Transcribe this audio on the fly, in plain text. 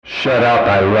Shut up,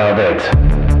 I love it.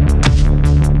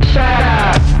 Shut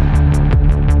up!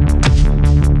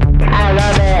 I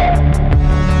love it.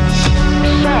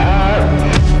 Shut up!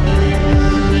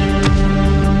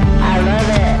 I love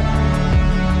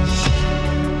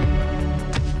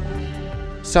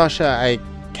it. Sasha, I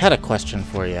had a question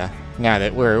for you. Now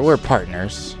that we're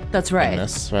partners. That's right. In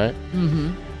this, right?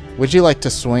 Mm-hmm. Would you like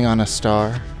to swing on a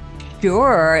star?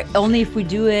 Sure. Only if we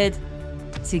do it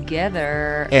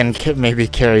together. And maybe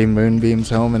carry moonbeams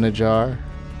home in a jar?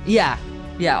 Yeah,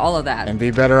 all of that. And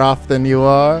be better off than you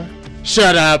are?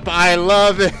 Shut up! I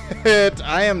love it!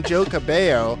 I am Joe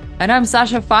Cabello. And I'm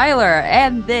Sasha Filer,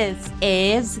 and this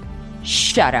is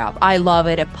Shut Up, I Love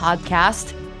It, a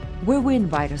podcast where we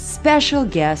invite a special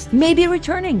guest, maybe a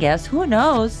returning guest, who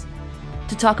knows,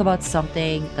 to talk about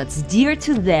something that's dear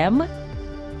to them,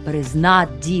 but is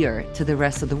not dear to the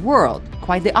rest of the world.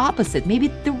 Quite the opposite. Maybe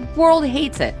the world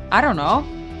hates it. I don't know.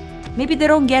 Maybe they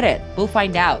don't get it. We'll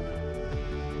find out.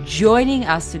 Joining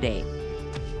us today,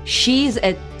 she's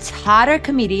a theater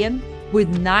comedian with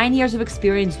 9 years of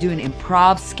experience doing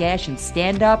improv, sketch, and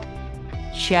stand-up.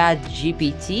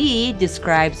 ChatGPT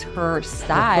describes her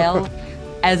style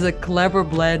as a clever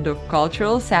blend of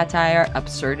cultural satire,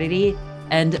 absurdity,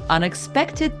 and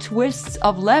unexpected twists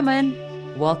of lemon.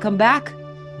 Welcome back,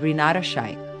 Renata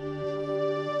Shayk.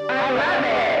 I love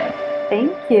it.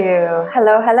 Thank you.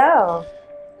 Hello.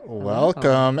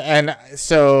 Welcome. And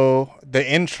so the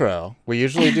intro, we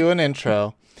usually do an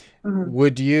intro.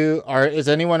 Mm-hmm. Is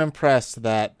anyone impressed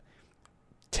that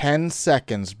 10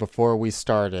 seconds before we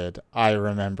started, I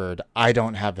remembered I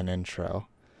don't have an intro?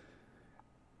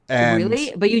 And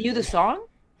really? But you knew the song?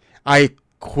 I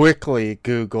quickly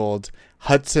Googled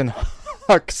Hudson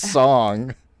Hawk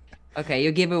song. Okay,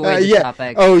 you gave away the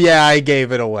topic. Oh, yeah, I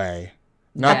gave it away.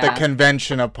 Not the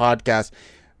convention of podcasts.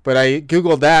 But I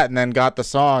Googled that and then got the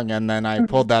song, and then I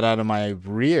pulled that out of my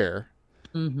rear.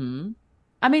 Mm-hmm.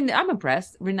 I mean, I'm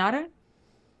impressed. Renata?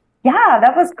 Yeah,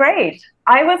 that was great.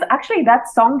 That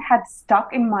song had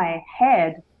stuck in my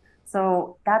head.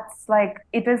 So that's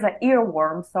it is an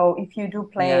earworm. So if you do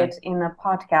play it in a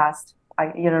podcast, I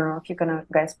don't know if you're going to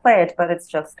guys play it, but it's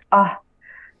just,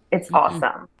 it's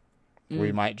awesome.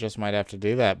 We might have to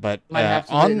do that. But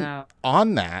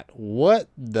on that, what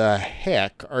the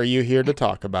heck are you here to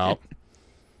talk about?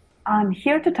 I'm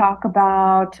here to talk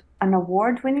about an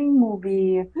award-winning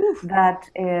movie that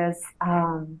is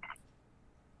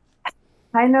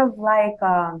kind of like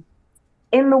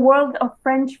in the world of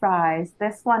French fries.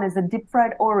 This one is a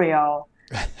deep-fried Oreo.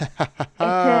 It is,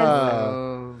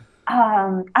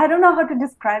 I don't know how to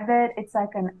describe it. It's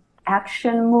like an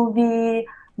action movie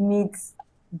meets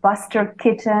Buster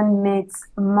Keaton meets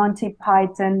Monty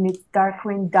Python meets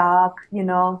Darkwing Duck,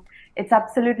 it's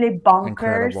absolutely bonkers.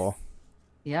 Incredible.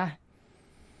 Yeah.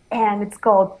 And it's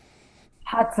called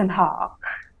Hudson Hawk.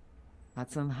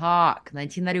 Hudson Hawk,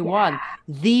 1991. Yeah.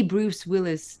 The Bruce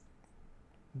Willis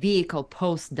vehicle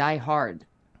post Die Hard.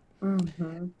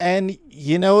 Mm-hmm. And,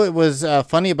 it was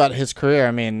funny about his career.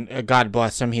 I mean, God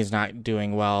bless him. He's not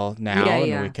doing well now,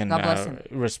 and we can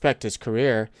respect his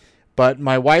career. But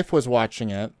my wife was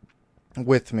watching it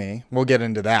with me. We'll get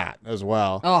into that as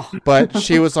well. Oh. But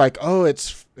she was like, "Oh,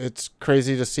 it's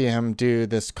crazy to see him do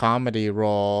this comedy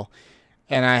role."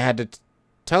 And I had to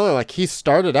tell her, he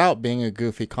started out being a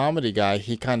goofy comedy guy.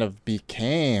 He kind of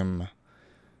became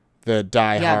the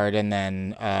Die Hard and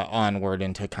then onward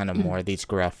into kind of more of these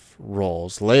gruff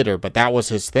roles later. But that was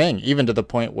his thing, even to the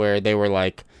point where they were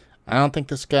like, "I don't think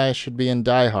this guy should be in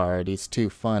Die Hard. He's too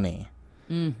funny."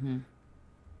 Mm-hmm.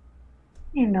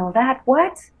 You know that?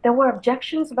 What? There were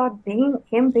objections about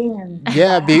him being in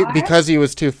because he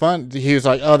was too fun. He was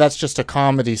like, "Oh, that's just a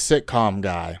comedy sitcom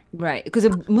guy." Right, because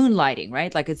of moonlighting,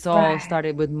 right? It's all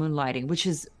started with moonlighting, which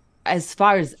is, as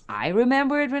far as I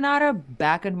remember it, Renata,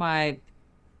 back in my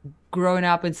growing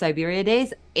up in Siberia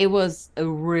days, it was a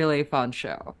really fun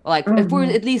show. For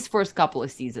at least first couple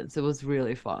of seasons, it was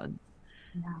really fun.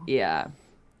 Yeah.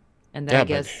 And then I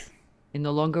guess it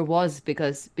no longer was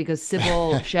because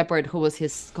Sybil Shepherd, who was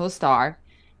his co-star,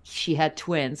 she had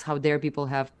twins. How dare people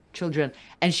have children?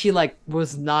 And she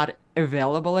was not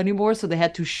available anymore, so they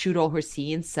had to shoot all her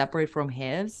scenes separate from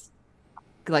his.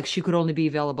 She could only be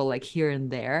available here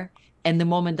and there. And the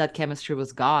moment that chemistry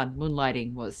was gone,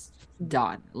 moonlighting was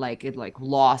done. It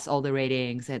lost all the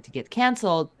ratings, it had to get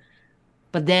canceled.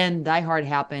 But then Die Hard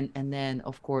happened, and then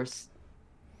of course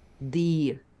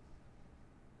the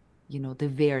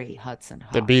very Hudson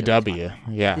Hawk. The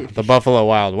BW, the Buffalo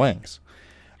Wild Wings.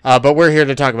 But we're here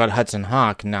to talk about Hudson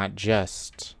Hawk, not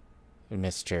just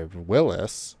Mr.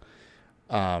 Willis.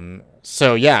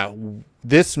 So,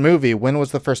 this movie, when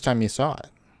was the first time you saw it?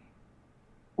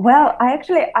 Well,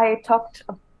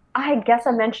 I guess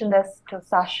I mentioned this to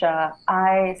Sasha.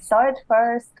 I saw it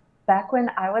first back when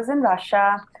I was in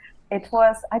Russia. It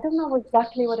was, I don't know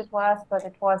exactly what it was, but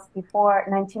it was before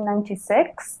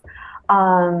 1996.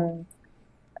 Um,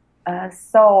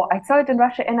 so I saw it in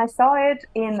Russia and I saw it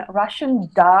in Russian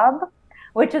dub,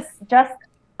 which is just,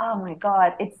 oh my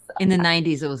God, it's In the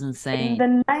 90s, it was in insane.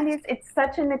 the 90s, it's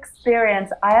such an experience.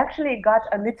 I actually got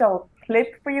a little clip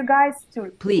for you guys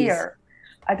to Please. hear.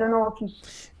 I don't know if you,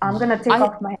 I'm gonna take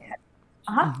off my head.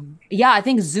 Uh-huh. Yeah, I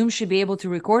think Zoom should be able to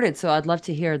record it, so I'd love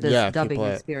to hear this Yeah, if you dubbing play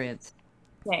it. experience.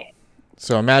 Okay.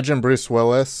 So imagine Bruce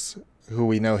Willis, who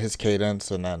we know his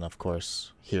cadence, and then, of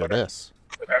course, hear this.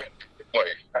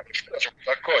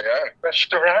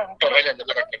 Restaurant.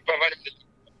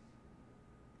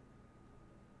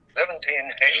 17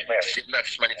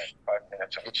 minutes. 5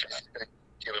 minutes.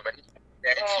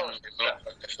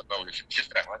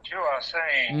 What you are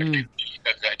saying.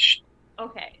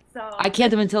 Okay. So I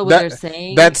can't even tell what they're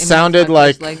saying. That in sounded my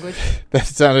like first language. that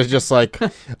sounded just like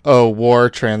a war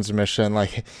transmission.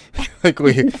 Like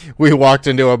we walked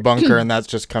into a bunker and that's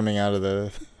just coming out of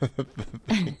the.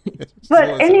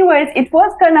 But anyways, it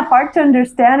was kind of hard to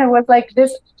understand. It was like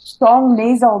this strong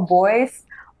nasal voice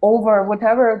over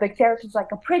whatever the character's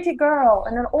like a pretty girl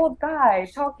and an old guy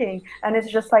talking, and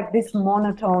it's just like this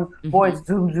monotone voice.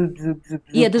 Zoom, zoom, zoom, zoom,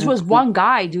 Yeah, this zoom, was zoom. one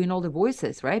guy doing all the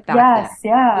voices, right? Back Yes,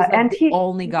 then. yeah, He was like and the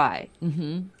only guy.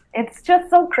 it's just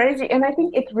so crazy, and I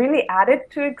think it really added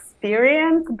to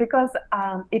experience because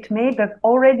it made the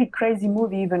already crazy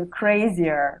movie even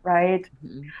crazier, right?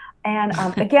 And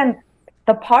again,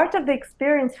 the part of the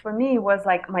experience for me was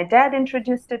like my dad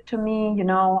introduced it to me,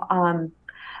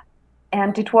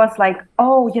 and it was like,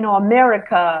 oh,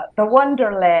 America, the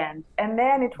Wonderland, and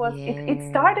then it was it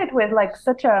started with like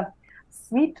such a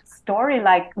sweet story,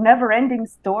 like never-ending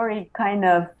story kind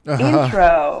of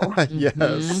intro.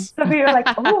 Yes. So we were like,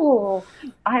 oh,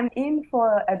 I'm in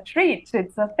for a treat.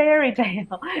 It's a fairy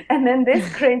tale. And then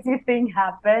this crazy thing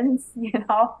happens,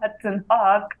 Hudson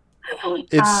Hawk.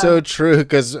 It's so true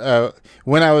because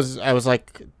when I was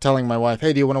like telling my wife,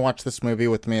 hey, do you want to watch this movie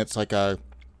with me? It's like a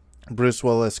Bruce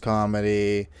Willis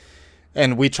comedy.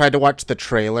 And we tried to watch the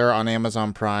trailer on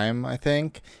Amazon Prime, I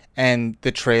think. And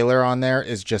the trailer on there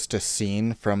is just a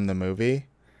scene from the movie.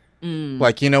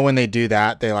 Like, when they do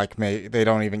that, they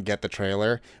don't even get the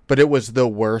trailer. But it was the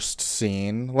worst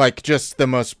scene. Like, just the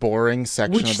most boring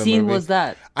section Which of the movie. scene was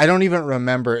that? I don't even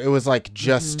remember. It was like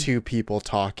just two people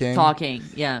talking.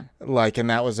 Yeah. Like, and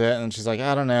that was it. And she's like,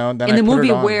 I don't know. And then In the I put movie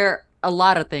it on. where a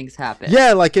lot of things happen.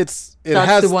 Yeah, like it That's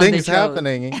has the one they things chose.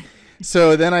 happening.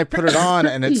 So then I put it on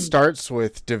and it starts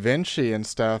with Da Vinci and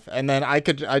stuff. And then I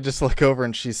just look over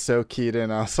and she's so keyed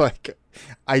in. I was like,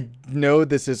 I know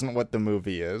this isn't what the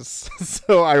movie is.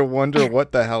 So I wonder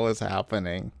what the hell is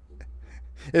happening.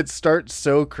 It starts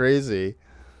so crazy.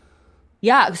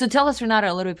 Yeah. So tell us,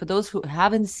 Renata, a little bit for those who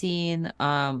haven't seen,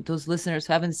 those listeners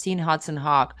who haven't seen Hudson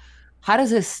Hawk, how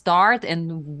does it start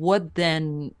and what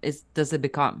then does it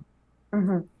become?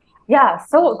 Yeah.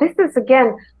 So this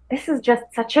is just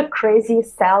such a crazy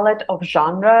salad of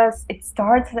genres. It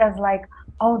starts as like,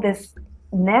 oh, this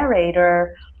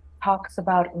narrator talks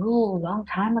about, long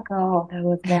time ago, there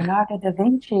was Leonardo da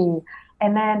Vinci.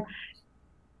 And then,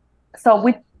 so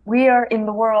we are in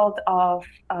the world of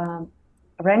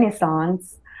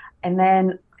Renaissance. And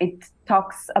then it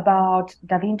talks about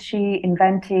Da Vinci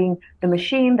inventing the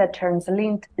machine that turns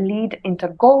lead into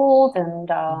gold.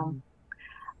 And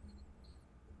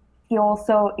he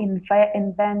also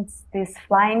invents this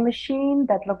flying machine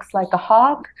that looks like a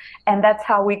hawk, and that's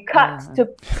how we cut to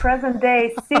present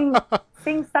day Sing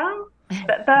Sing,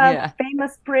 the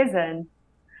famous prison,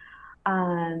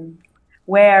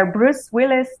 where Bruce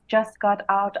Willis just got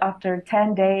out after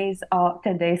 10 years.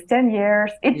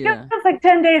 It just feels like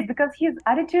 10 days because his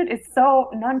attitude is so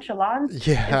nonchalant.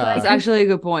 Yeah. It's actually a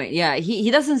good point. Yeah. He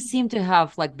doesn't seem to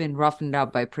have like been roughened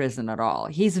up by prison at all.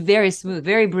 He's very smooth,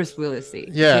 very Bruce Willis-y.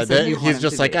 Yeah. He's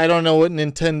just like, I don't know what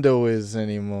Nintendo is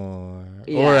anymore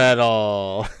or at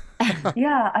all.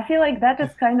 Yeah. I feel like that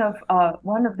is kind of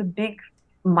one of the big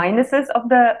minuses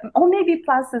of or maybe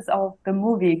pluses of the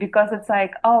movie, because it's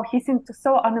like, oh, he seems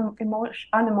so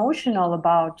unemotional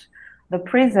about the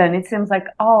prison. It seems like,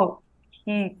 oh,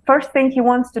 first thing he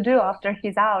wants to do after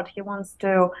he's out, he wants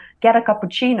to get a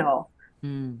cappuccino.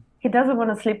 He doesn't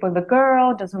want to sleep with a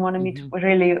girl, doesn't want to meet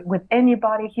really with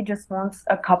anybody. He just wants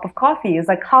a cup of coffee. It's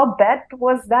like, how bad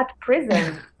was that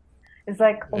prison? It's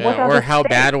like, what are or how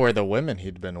bad were the women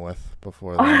he'd been with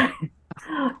before that?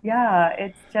 Yeah,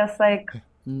 it's just like,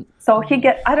 so he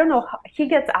gets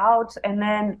out, and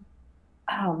then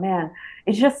oh man,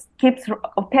 it just keeps.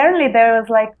 Apparently, there was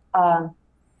like,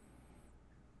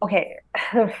 okay,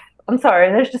 I'm sorry.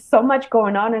 There's just so much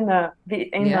going on in the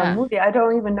Yeah. movie. I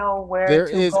don't even know where There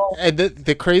to is, go. and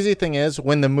the crazy thing is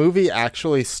when the movie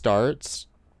actually starts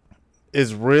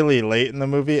is really late in the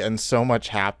movie and so much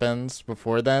happens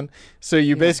before then. So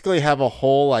you basically have a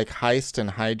whole like heist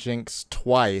and hijinks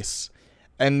twice,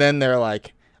 and then they're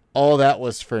like, all that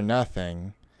was for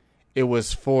nothing. It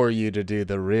was for you to do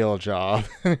the real job.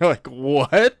 And you're like,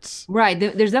 what? Right.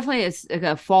 There's definitely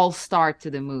a false start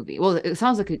to the movie. Well, it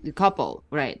sounds like a couple,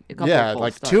 right? A couple of Yeah, false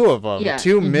like starts. two of them, Yeah.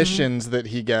 two missions that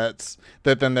he gets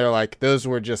that then they're like, those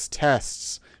were just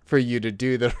tests for you to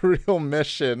do the real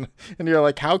mission. And you're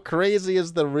like, how crazy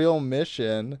is the real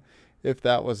mission if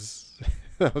that was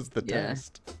that was the Yeah.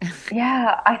 test?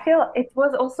 Yeah, I feel it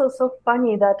was also so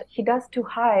funny that he does two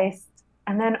heists,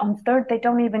 and then on third they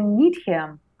don't even need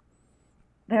him.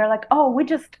 They're like, oh, we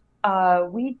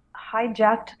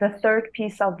hijacked the third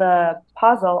piece of the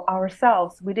puzzle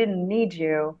ourselves. We didn't need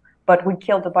you, but we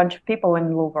killed a bunch of people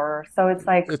in Louvre. So it's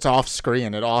like, It's off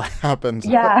screen. It all happens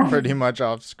yeah. pretty much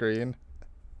off screen.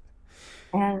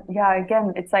 And yeah,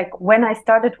 again, it's like when I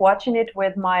started watching it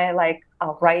with my like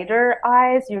writer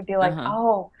eyes, you'd be like, Uh-huh.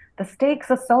 oh, the stakes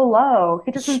are so low.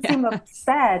 He doesn't seem Yeah.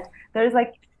 upset. There's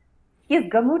like his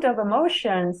gamut of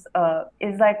emotions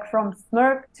is like from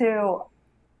smirk to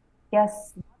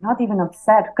yes, not even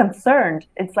upset, concerned.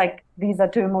 It's like these are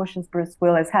two emotions Bruce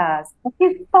Willis has. But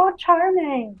he's so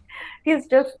charming. He's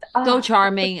just So ah,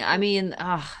 charming. I mean,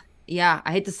 yeah,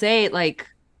 I hate to say it, like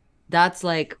that's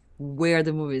like where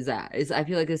the movie is at. Is I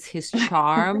feel like it's his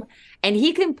charm, and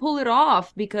he can pull it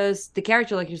off because the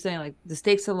character, like you're saying, like the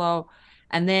stakes are low,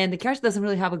 and then the character doesn't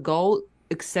really have a goal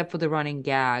except for the running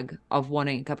gag of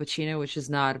wanting cappuccino, which is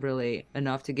not really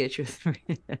enough to get you through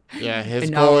Yeah, his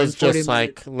an goal hour is and 40 just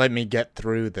minutes. like, let me get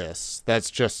through this. That's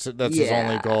his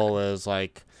only Yeah. goal is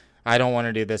like, I don't want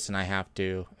to do this and I have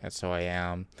to, and so I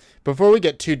am. Before we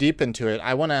get too deep into it,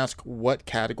 I want to ask what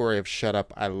category of Shut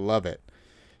Up, I Love It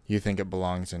you think it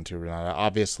belongs into, Renata.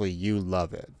 Obviously, you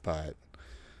love it, but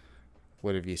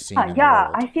what have you seen in the yeah,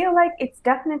 world? I feel like it's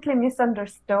definitely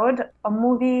misunderstood. A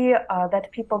movie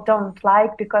that people don't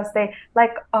like because they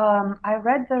like. I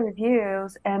read the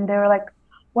reviews and they were like,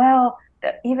 well,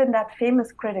 even that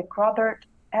famous critic Robert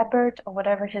Ebert or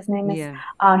whatever his name is,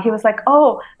 Yeah. he was like,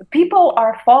 oh, people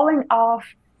are falling off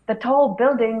the tall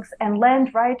buildings and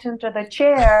land right into the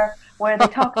chair where they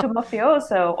talk to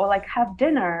mafioso or like have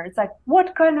dinner. It's like,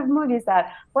 what kind of movie is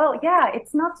that? Well, yeah,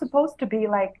 it's not supposed to be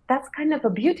like that's kind of the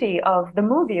beauty of the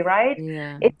movie, right?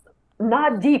 Yeah. It's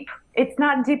not deep. It's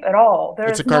not deep at all.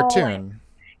 It's a There's no like cartoon.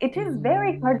 it is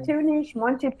very cartoonish,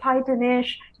 Monty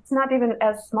Pythonish. It's not even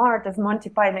as smart as Monty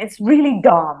Python. It's really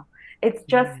dumb. It's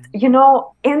just,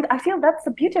 and I feel that's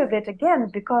the beauty of it again,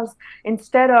 because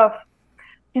instead of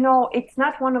it's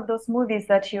not one of those movies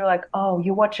that you're like, oh,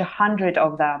 you watch 100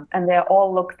 of them and they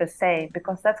all look the same,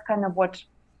 because that's kind of what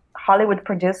Hollywood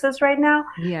produces right now.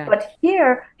 Yeah. But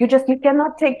here, you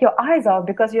cannot take your eyes off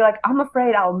because you're like, I'm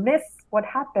afraid I'll miss what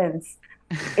happens.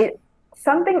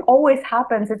 Something always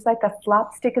happens. It's like a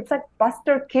slapstick. It's like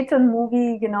Buster Keaton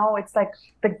movie. It's like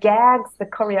the gags, the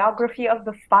choreography of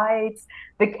the fights,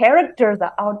 the characters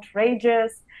are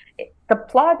outrageous. The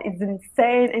plot is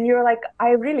insane, and you're like,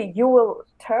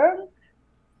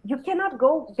 you cannot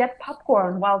go get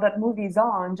popcorn while that movie's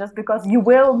on just because you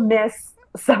will miss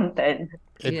something.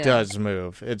 It Yeah. does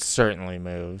move. It certainly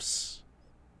moves.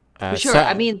 For sure.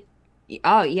 I mean,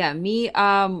 oh yeah, me.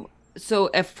 So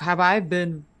if have I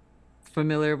been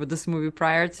familiar with this movie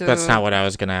prior to? That's not what I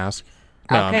was gonna ask.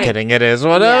 No, I'm Okay. kidding. It is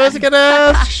what I was gonna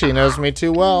ask. She knows me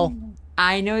too well.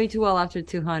 I know you too well after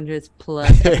 200 plus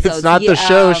episodes. It's not the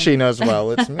show she knows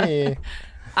well. It's me.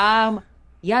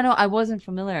 Yeah, no, I wasn't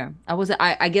familiar.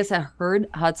 I guess I heard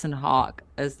Hudson Hawk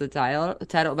as the title,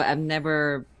 but I've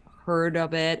never heard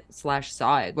of it /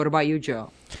 saw it. What about you,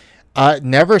 Joe?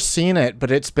 Never seen it,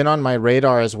 but it's been on my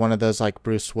radar as one of those like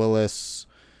Bruce Willis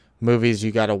movies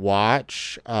you got to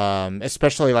watch.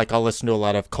 Especially like I'll listen to a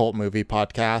lot of cult movie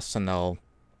podcasts and they'll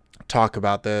talk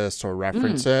about this or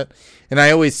reference it. And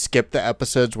I always skip the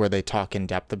episodes where they talk in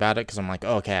depth about it because I'm like,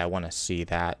 okay, I want to see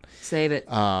that. Save it.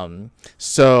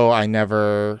 So I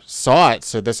never saw it.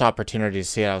 So this opportunity to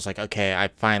see it, I was like, okay, I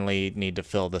finally need to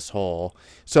fill this hole.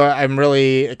 So I'm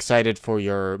really excited for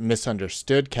your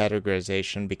misunderstood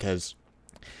categorization because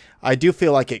I do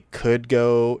feel like it could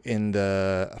go in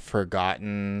the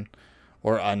forgotten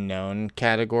or unknown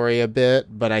category a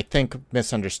bit, but I think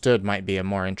misunderstood might be a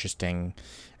more interesting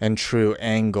and true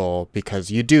angle because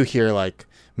you do hear like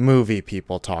movie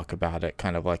people talk about it,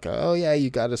 kind of like, oh yeah, you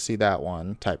got to see that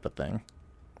one type of thing.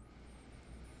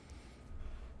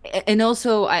 And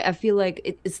also I feel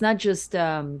like it's not just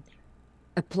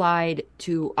applied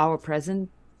to our present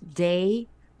day.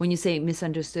 When you say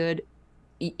misunderstood,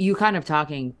 you kind of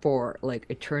talking for like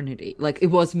eternity. Like it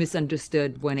was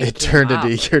misunderstood when it came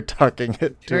Eternity. out. You're talking it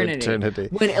to Eternity. eternity.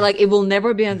 When like it will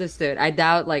never be understood. I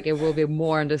doubt like it will be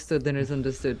more understood than is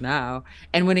understood now.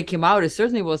 And when it came out, it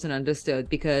certainly wasn't understood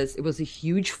because it was a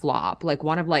huge flop. Like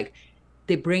one of like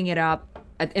they bring it up,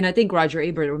 and I think Roger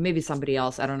Ebert or maybe somebody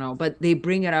else, I don't know, but they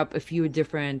bring it up a few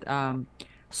different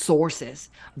sources,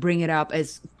 bring it up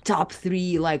as top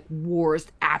 3 like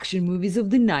worst action movies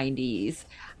of the 90s.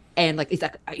 And like it's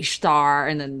like Ishtar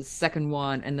and then the second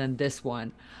one and then this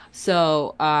one.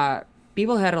 So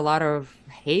people had a lot of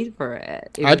hate for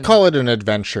it. I'd call it an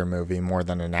adventure movie more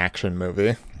than an action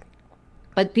movie.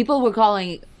 But people were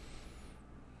calling,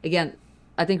 again,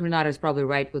 I think Renata is probably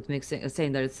right with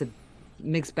saying that it's a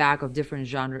mixed bag of different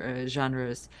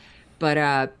genres.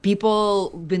 But people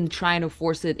been trying to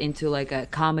force it into like a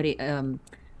comedy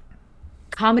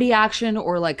action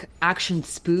or like action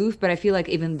spoof, but I feel like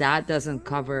even that doesn't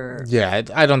cover I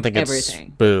don't think everything.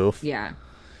 It's spoof. Yeah.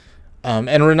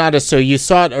 And Renata, so you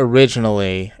saw it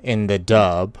originally in the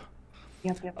dub.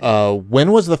 Yep.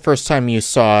 When was the first time you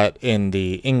saw it in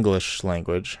the English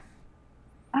language?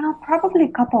 Probably a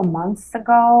couple months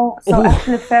ago. So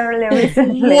actually fairly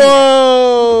recently.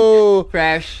 Whoa!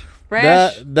 Fresh.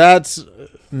 That's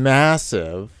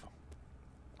massive.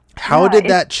 How did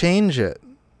that change it?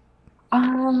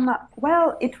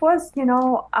 Well, it was,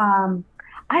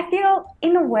 I feel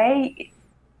in a way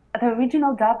the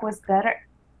original dub was better.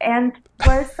 And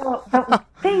the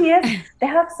thing is, they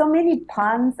have so many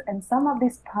puns, and some of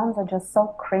these puns are just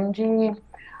so cringy.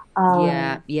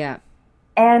 Yeah.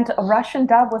 And a Russian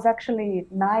dub was actually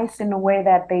nice in a way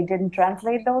that they didn't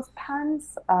translate those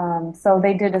puns. So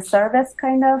they did a service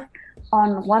kind of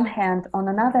on one hand. On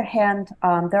another hand,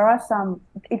 there are a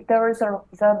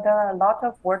lot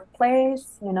of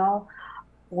wordplays,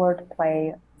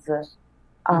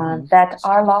 that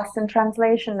are lost in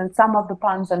translation, and some of the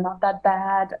puns are not that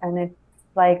bad. And it's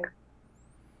like,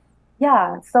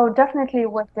 yeah, so definitely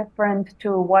it was different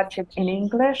to watch it in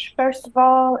English, first of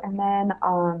all. And then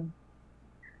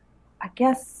I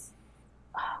guess,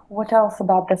 what else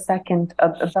about the second?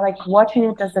 Like watching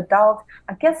it as adult,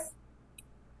 I guess.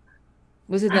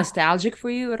 Was it nostalgic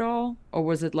for you at all? Or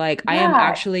was it like, I am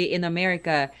actually in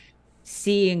America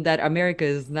seeing that America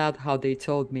is not how they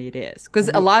told me it is? Because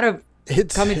a lot of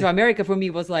coming to America for me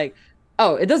was like,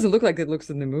 oh, it doesn't look like it looks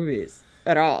in the movies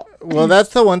at all. Well, that's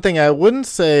the one thing. I wouldn't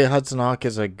say Hudson Hawk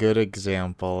is a good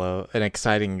example, an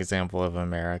exciting example of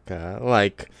America.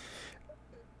 Like,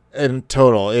 in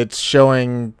total, it's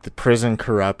showing the prison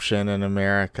corruption in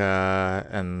America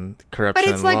and corruption.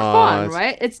 But it's like laws. fun,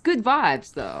 right? It's good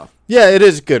vibes, though. Yeah, it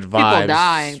is good vibes. People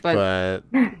dying, but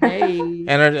hey.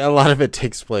 And a lot of it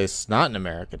takes place not in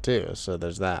America too, so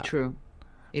there's that. True.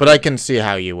 But I can see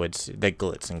how you would see the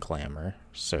glitz and glamour,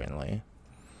 certainly.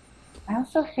 I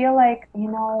also feel like,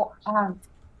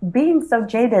 being so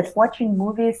jaded, watching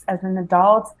movies as an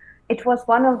adult, it was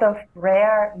one of the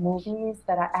rare movies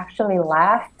that I actually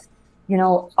laughed,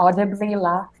 audibly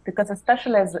laughed, because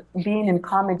especially as being in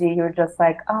comedy, you're just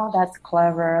like, oh, that's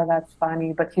clever, that's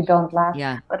funny, but you don't laugh.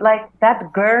 Yeah. But like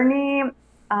that gurney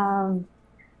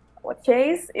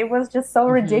chase, it was just so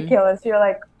ridiculous. You're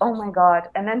like, oh my God.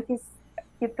 And then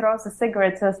he throws a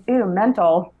cigarette, says, ew,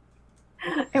 mental.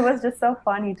 It was just so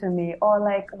funny to me. Or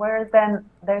like, where then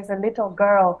there's a little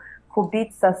girl who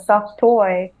beats a soft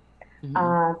toy,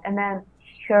 and then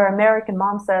her American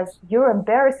mom says, you're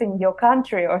embarrassing your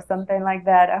country, or something like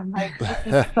that. I'm like, this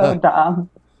is so dumb.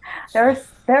 There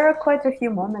are quite a few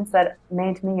moments that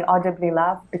made me audibly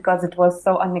laugh because it was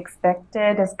so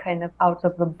unexpected, as kind of out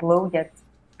of the blue, yet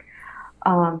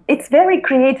it's very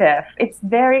creative. It's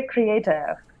very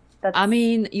creative. I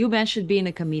mean, you mentioned being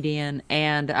a comedian,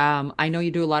 and I know you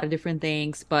do a lot of different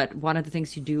things, but one of the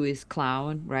things you do is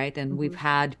clown, right? And we've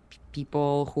had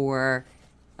people who are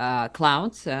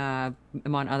clowns,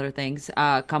 among other things,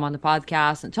 come on the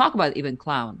podcast and talk about even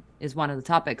clown is one of the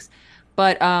topics.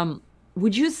 But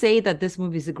would you say that this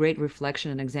movie is a great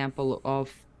reflection and example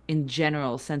of, in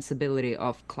general, sensibility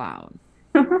of clown?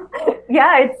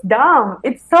 Yeah, it's dumb.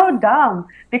 It's so dumb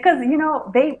because,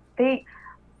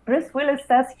 Bruce Willis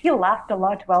says he laughed a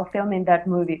lot while filming that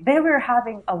movie. They were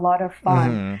having a lot of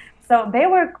fun. So they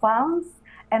were clowns,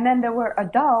 and then there were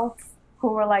adults who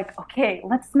were like, okay,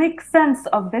 let's make sense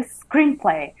of this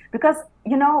screenplay. Because,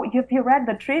 if you read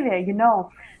the trivia,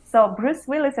 So Bruce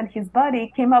Willis and his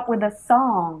buddy came up with a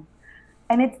song,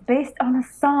 and it's based on a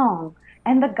song.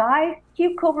 And the guy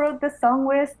he co-wrote the song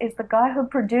with is the guy who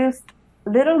produced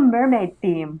Little Mermaid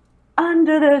theme.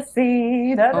 under the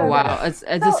sea. Da, Oh da, da. wow, it's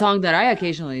a So, song that I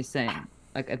occasionally sing,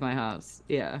 like at my house.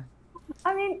 Yeah.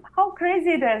 I mean, how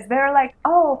crazy it is. They're like,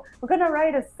 oh, we're gonna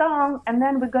write a song and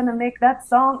then we're gonna make that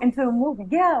song into a movie.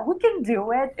 Yeah, we can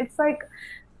do it. It's like,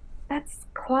 that's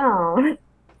clown.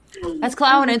 That's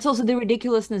clown, and it's also the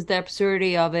ridiculousness, the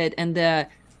absurdity of it, and the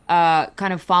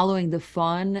kind of following the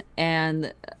fun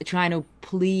and trying to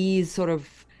please sort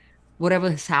of whatever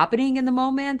is happening in the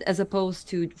moment, as opposed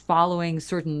to following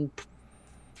certain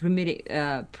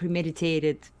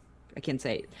premeditated, I can't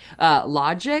say it,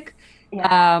 logic,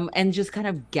 Yeah. and just kind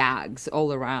of gags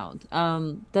all around.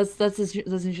 That's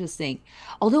interesting.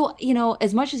 Although,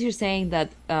 as much as you're saying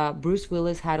that Bruce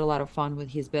Willis had a lot of fun with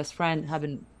his best friend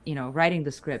having, writing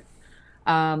the script,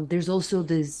 there's also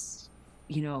this,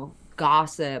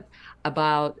 gossip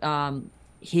about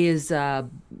his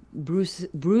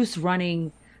Bruce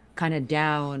running kind of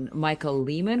down Michael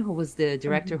Lehman, who was the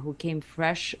director Mhm. who came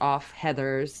fresh off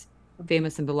Heather's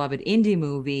famous and beloved indie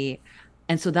movie.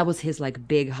 And so that was his like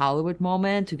big Hollywood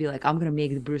moment to be like, I'm gonna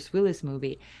make the Bruce Willis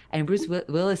movie. And Bruce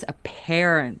Willis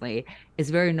apparently is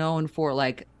very known for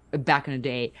like back in the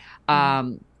day,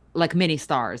 Mhm. like many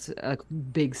stars, like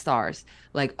big stars.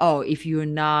 Like, oh, if you're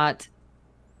not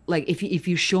like if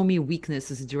you show me weakness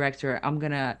as a director, I'm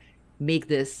gonna make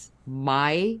this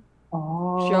my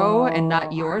show and not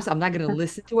Oh. yours. I'm not gonna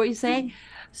listen to what you say.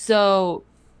 So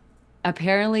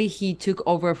apparently he took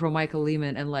over from Michael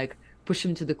Lehman and like pushed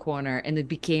him to the corner, and it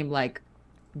became like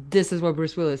this is what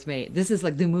Bruce Willis made. This is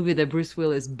like the movie that Bruce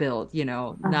Willis built,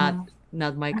 not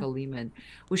Uh-huh. Michael Lehman,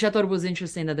 which I thought was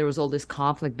interesting that there was all this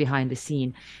conflict behind the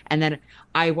scene. And then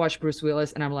I watched Bruce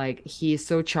Willis and I'm like, he is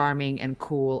so charming and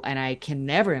cool, and I can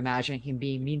never imagine him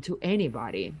being mean to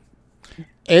anybody.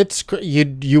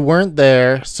 You weren't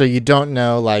there, so you don't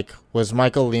know. Like, was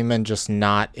Michael Lehman just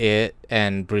not it,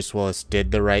 and Bruce Willis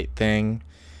did the right thing,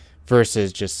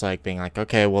 versus just like being like,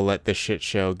 okay, we'll let this shit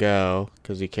show go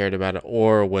because he cared about it,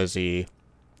 or was he,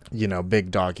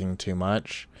 big dogging too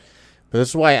much? But this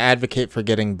is why I advocate for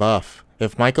getting buff.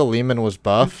 If Michael Lehman was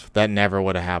buff, that never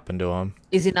would have happened to him.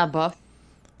 Is he not buff?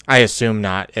 I assume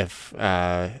not. If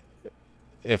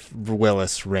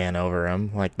Willis ran over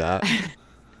him like that,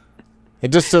 it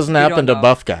just doesn't We happen don't to know.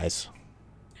 buff guys.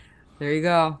 There you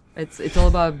go. It's all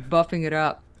about buffing it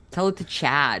up. Tell it to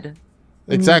Chad. Bring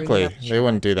it Exactly. up, They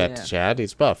wouldn't Chad. do that to Yeah. Chad.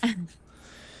 He's buff.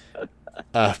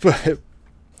 uh,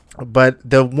 but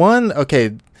the one,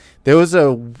 okay, there was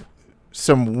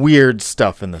some weird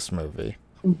stuff in this movie,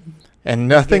 and Let's get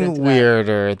nothing into that.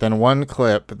 weirder than one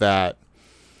clip that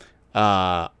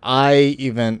I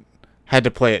even had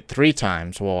to play it 3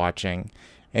 times while watching.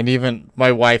 And even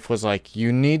my wife was like,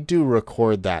 "You need to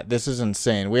record that. This is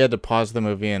insane." We had to pause the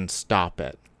movie and stop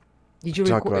it. Did you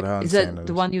Talk record? about how Is insane that it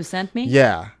the is. one you sent me?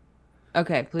 Yeah,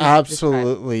 Okay, please describe.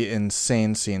 absolutely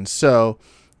insane scene. So,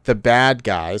 the bad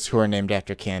guys, who are named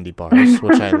after candy bars,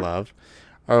 which I love,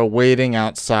 are waiting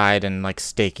outside and like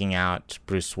staking out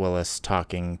Bruce Willis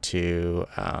talking to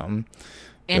Andy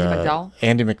McDowell?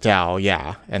 Andy McDowell,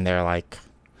 yeah. And they're like,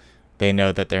 they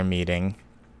know that they're meeting,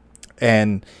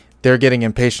 and they're getting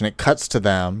impatient. It cuts to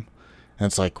them, and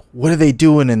it's like, "What are they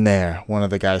doing in there?" One of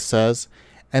the guys says.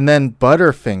 And then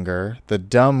Butterfinger, the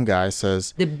dumb guy,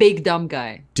 says, The big dumb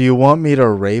guy. "Do you want me to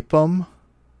rape him?"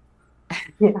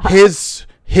 Yeah.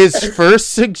 His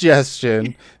first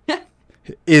suggestion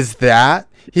is that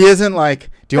he isn't like,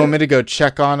 "Do you want me to go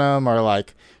check on him?" or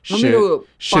like, Want me to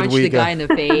should punch we the go? guy in the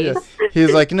face? Yeah.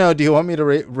 He's like, "No, do you want me to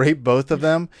rape both of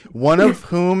them? One of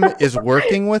whom is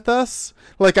working with us?"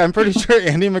 Like, I'm pretty sure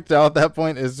Andy McDowell at that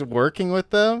point is working with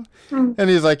them. And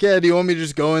he's like, "Yeah, do you want me to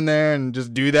just go in there and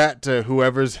just do that to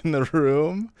whoever's in the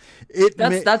room?"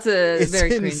 That's a it's very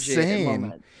cringy insane.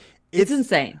 moment. It's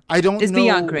insane. I don't It's know.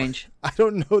 beyond cringe. I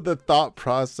don't know the thought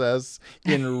process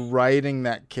in writing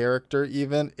that character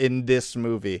even in this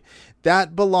movie.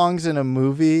 That belongs in a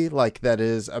movie like that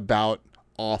is about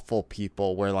awful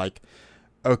people, where like,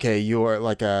 okay, you're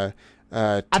like a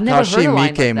I've never heard Takashi a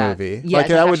line Miike like that. movie. Yeah, Like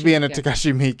that would be in a Miike.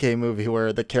 Takashi Miike movie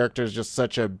where the character is just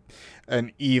such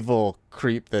an evil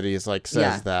creep that he's like says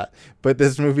Yeah. that. But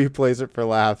this movie plays it for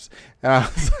laughs. And I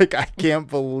was like, I can't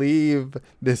believe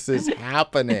this is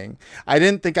happening. I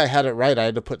didn't think I had it right. I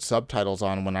had to put subtitles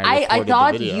on when I I recorded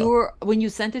thought the video. you were, when you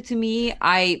sent it to me,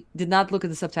 I did not look at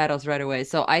the subtitles right away.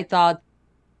 So I thought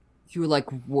you were like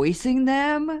voicing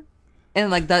them, and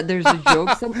like that there's a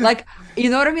joke. Like, you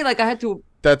know what I mean? Like I had to,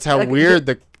 That's how like, weird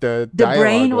the the dialogue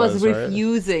brain was was,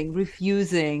 right?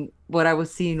 refusing what I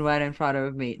was seeing right in front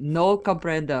of me. No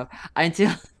comprendo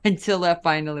until I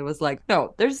finally was like,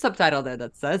 no, there's a subtitle there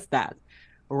that says that.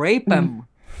 Rape him.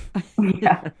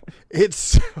 Yeah.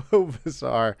 It's so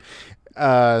bizarre.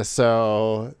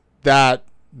 So that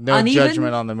no Uneven?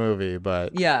 judgment on the movie,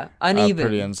 but Yeah, uneven.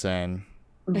 pretty insane.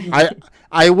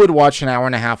 I would watch an hour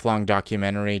and a half long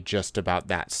documentary just about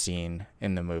that scene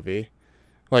in the movie.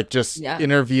 Like just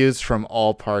interviews from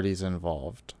all parties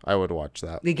involved. I would watch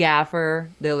that. The gaffer,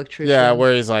 the electrician. Yeah,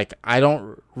 where he's like, I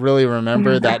don't really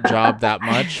remember that job that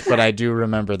much, but I do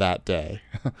remember that day.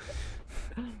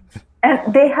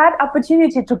 And they had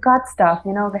opportunity to cut stuff,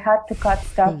 you know, they had to cut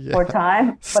stuff for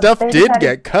time. Stuff did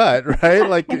get cut, right?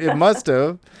 Like it must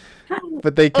have,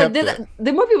 but they kept it.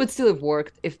 The movie would still have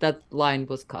worked if that line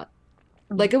was cut.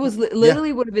 Like it was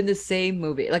literally would have been the same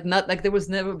movie. Like not like there was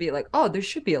never be like, oh, there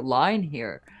should be a line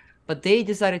here, but they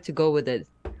decided to go with it.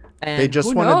 And they just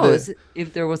who wanted knows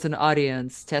if there was an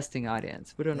audience, testing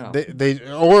audience. We don't know. They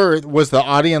or was the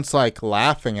audience like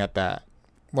laughing at that,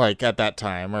 like at that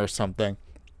time or something?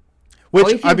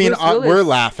 Which I mean, we're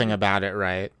laughing about it,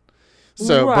 right?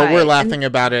 So, but we're laughing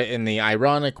about it in the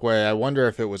ironic way. I wonder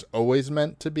if it was always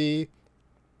meant to be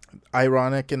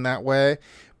ironic in that way.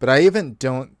 But I even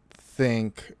don't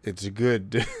think it's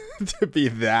good to be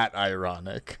that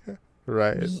ironic,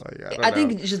 right? Like, I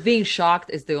think just being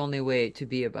shocked is the only way to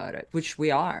be about it, which we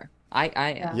are. I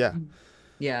am.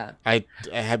 Yeah. I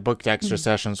had booked extra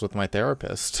sessions with my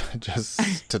therapist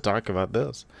just to talk about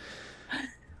this.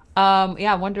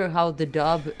 I wonder how the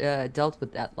dub dealt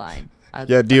with that line.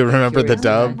 Do you remember the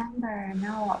dub? I remember,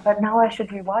 no, but now I should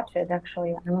rewatch it.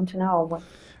 Actually, I want to know what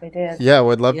they did. Yeah,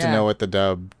 would love to know what the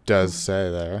dub does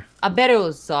say there. I bet it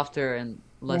was softer and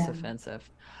less offensive.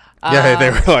 Yeah, they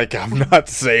were like, I'm not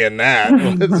saying that.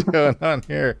 What's going on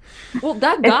here? Well,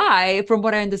 that guy, from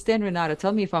what I understand, Renata,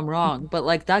 tell me if I'm wrong, but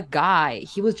like that guy,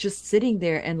 he was just sitting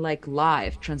there and like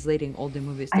live translating all the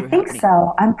movies that were happening.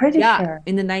 So. I'm pretty sure.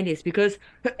 In the 90s, because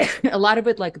a lot of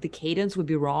it, like the cadence would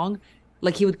be wrong.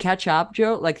 Like he would catch up,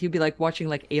 Joe. Like he'd be like watching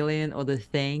like Alien or The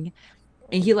Thing,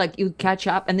 and he would catch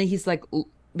up, and then he's like,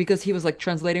 because he was like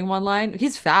translating one line,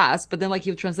 he's fast, but then like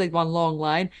he would translate one long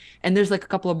line, and there's like a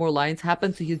couple of more lines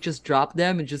happen, so he'd just drop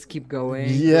them and just keep going.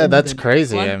 Yeah, that's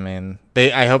crazy. I mean,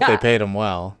 I hope they paid him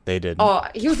well. They did. Oh,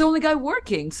 he was the only guy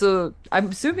working, so I'm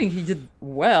assuming he did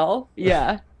well.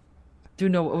 Yeah. Do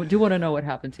want to know what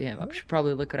happened to him? I should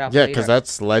probably look it up. Yeah, because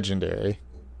that's legendary.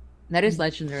 That is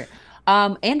legendary.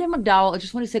 Andie MacDowell, I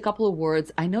just want to say a couple of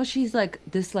words. I know she's like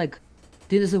this, like,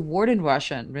 there's a word in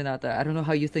Russian, Renata. I don't know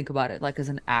how you think about it, like as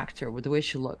an actor, with the way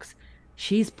she looks.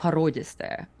 She's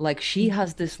parodistая. Like she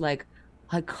has this like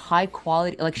high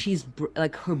quality, like she's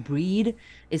like her breed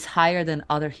is higher than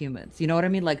other humans. You know what I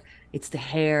mean? Like it's the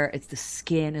hair, it's the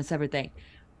skin, it's everything.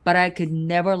 But I could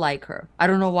never like her. I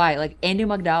don't know why. Like Andie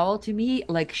MacDowell to me,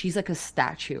 like she's like a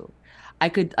statue.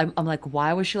 I'm like,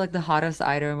 why was she like the hottest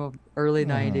item of early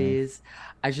 90s?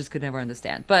 I just could never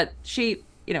understand. But she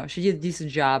did a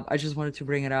decent job. I just wanted to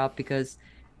bring it up because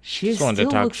she still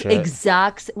looks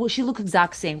she looks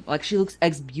exact same. Like she looks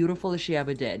as beautiful as she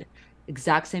ever did.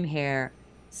 Exact same hair,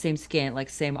 same skin,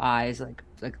 like same eyes, like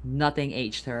nothing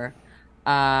aged her.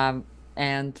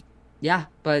 And yeah,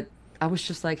 but I was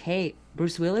just like, hey,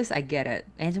 Bruce Willis, I get it.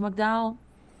 Andie MacDowell,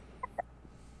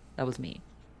 that was me.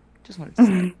 Just wanted to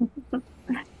say.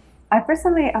 I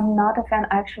personally am not a fan.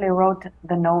 I actually wrote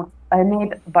the notes. I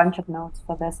made a bunch of notes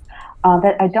for this.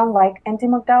 That I don't like Andie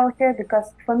MacDowell here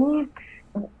because for me,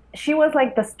 she was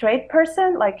like the straight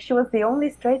person. Like she was the only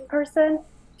straight person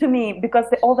to me because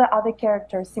all the other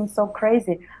characters seem so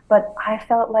crazy. But I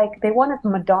felt like they wanted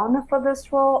Madonna for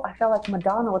this role. I felt like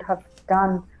Madonna would have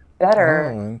done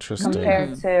better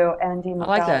compared to Andie MacDowell. I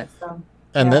like that. So,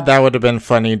 and that would have been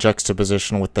funny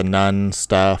juxtaposition with the nun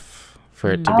stuff.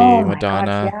 For it to be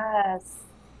Madonna. God, yes.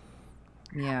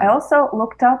 Yeah. I also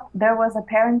looked up, there was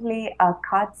apparently a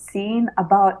cut scene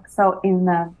in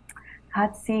the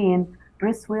cut scene,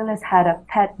 Bruce Willis had a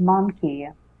pet monkey.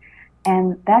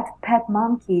 And that pet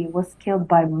monkey was killed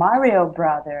by Mario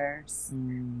Brothers.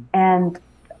 And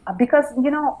because,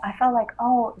 I felt like,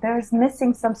 there's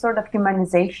missing some sort of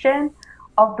humanization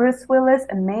of Bruce Willis.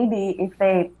 And maybe if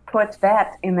they put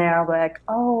that in there, like,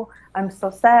 I'm so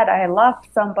sad, I loved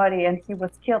somebody and he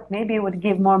was killed, maybe it would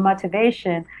give more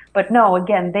motivation. But no,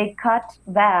 again, they cut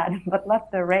that but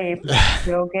left the rape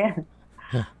joke in.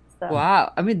 So.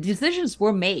 Wow. I mean, decisions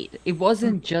were made. It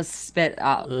wasn't just spit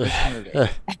out.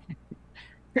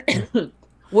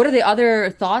 What are the other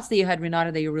thoughts that you had,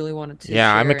 Renata, that you really wanted to share?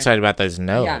 I'm excited about those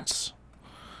notes.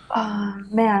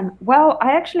 Man. Well,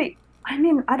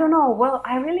 I don't know. Well,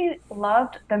 I really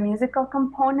loved the musical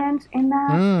component in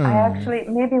that. I actually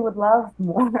maybe would love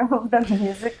more of the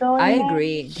musical. I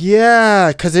agree.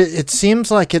 Yeah, because it seems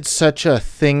like it's such a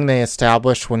thing they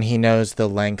established when he knows the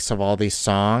lengths of all these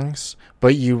songs.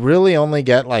 but you really only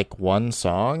get like one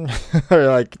song or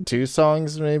like two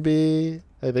songs maybe.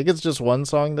 I think it's just one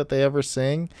song that they ever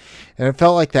sing. And it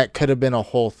felt like that could have been a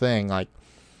whole thing. Like,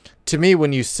 to me,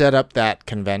 when you set up that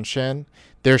convention,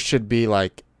 there should be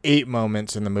like 8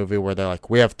 moments in the movie where they're like,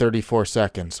 we have 34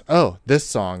 seconds. Oh, this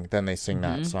song. Then they sing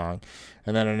that song.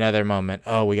 And then another moment.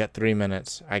 Oh, we got 3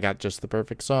 minutes. I got just the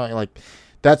perfect song. Like,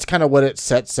 that's kind of what it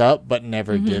sets up, but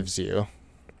never gives you.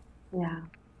 Yeah.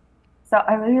 So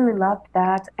I really loved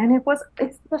that. And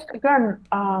it's just, again,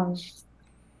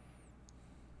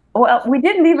 well, we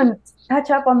didn't even touch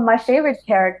up on my favorite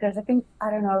characters. I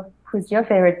don't know who's your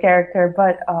favorite character,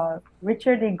 but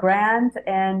Richard E. Grant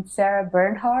and Sarah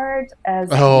Bernhardt as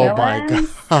Oh my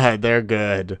villains. God, they're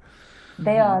good.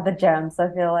 They are the gems, I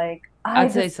feel like.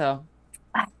 I'd say so.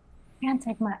 I can't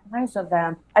take my eyes off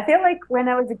them. I feel like when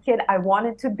I was a kid, I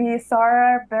wanted to be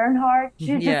Sarah Bernhardt.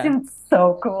 She just seemed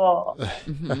so cool.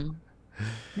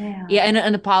 Yeah, and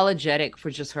unapologetic for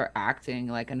just her acting,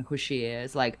 like, and who she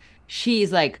is. Like,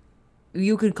 she's like,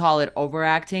 you could call it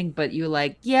overacting, but you're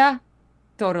like, yeah,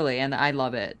 totally, and I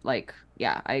love it. Like,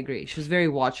 yeah, I agree. She was very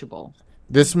watchable.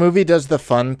 This movie does the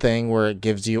fun thing where it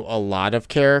gives you a lot of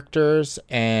characters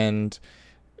and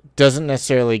doesn't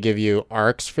necessarily give you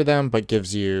arcs for them, but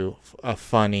gives you a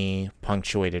funny,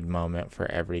 punctuated moment for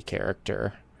every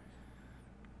character.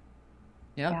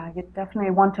 Yeah, you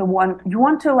definitely want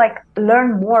to like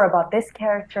learn more about this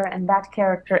character and that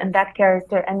character and that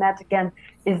character, and that again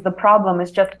is the problem.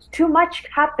 It's just too much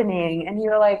happening, and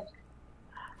you're like,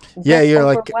 you're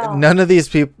like, none of these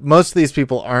people, most of these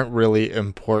people aren't really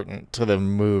important to the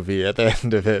movie at the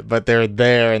end of it, but they're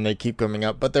there and they keep coming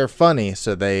up, but they're funny,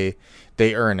 so they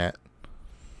earn it.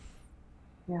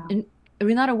 Yeah. And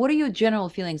Renata, what are your general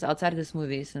feelings outside of this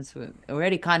movie, since we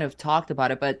already kind of talked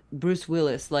about it, but Bruce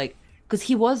Willis, like, because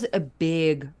he was a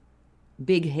big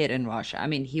hit in Russia. I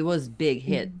mean, he was big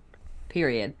hit,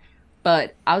 period.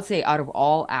 But I would say out of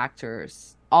all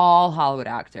actors, all Hollywood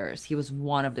actors, he was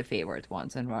one of the favorite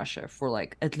ones in Russia for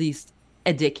like at least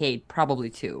a decade, probably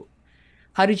 2.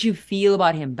 How did you feel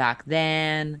about him back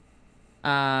then?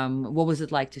 What was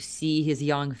it like to see his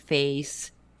young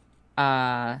face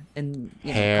a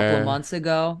couple of months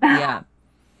ago? Yeah.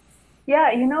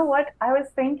 Yeah, you know what? I was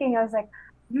like,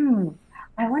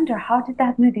 I wonder, how did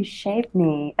that movie shape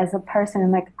me as a person?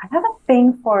 I'm like, I have a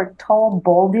thing for tall,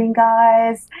 balding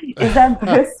guys. Is that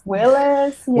Bruce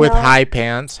Willis? With high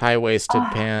pants, high-waisted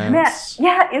pants. Man,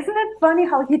 yeah, isn't it funny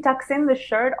how he tucks in the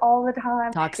shirt all the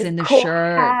time? Tucks His in the cool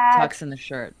shirt. hat. Tucks in the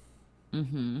shirt.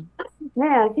 Man,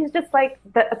 he's just like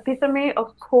the epitome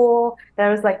of cool. There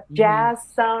was like jazz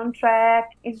soundtrack.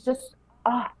 It's just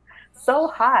so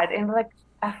hot and like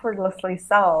effortlessly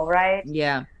so, right?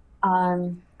 Yeah.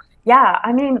 Yeah,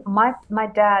 I mean, my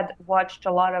dad watched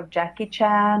a lot of Jackie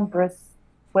Chan, Bruce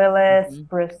Willis,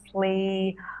 Bruce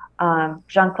Lee,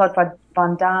 Jean-Claude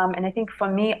Van Damme, and I think for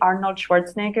me, Arnold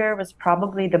Schwarzenegger was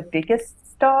probably the biggest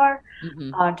star,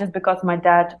 just because my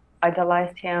dad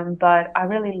idolized him. But I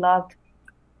really loved.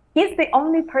 He's the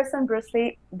only person, Bruce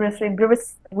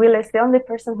Willis, the only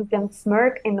person who can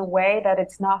smirk in a way that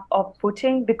it's not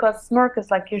off-putting, because smirk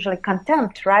is like usually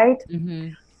contempt, right?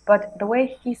 But the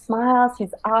way he smiles,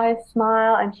 his eyes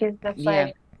smile, and he's just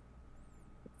like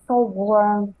so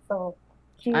warm, so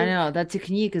cute. I know, that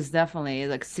technique is definitely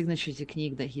like signature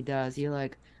technique that he does. You're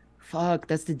like, fuck,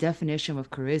 that's the definition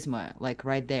of charisma, like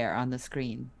right there on the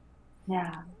screen.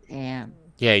 Yeah. Damn.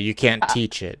 Yeah, you can't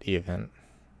teach it even.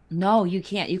 No, you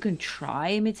can't. You can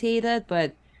try imitate it,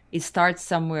 but it starts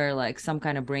somewhere, like some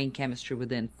kind of brain chemistry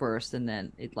within first, and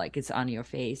then it's on your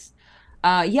face.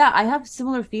 Yeah, I have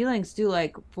similar feelings too.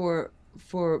 Like for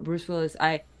Bruce Willis,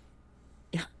 my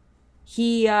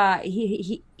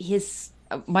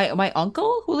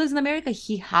uncle who lives in America,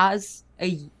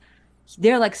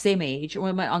 they're like same age.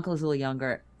 Well, my uncle is a little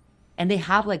younger, and they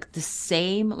have like the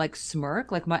same like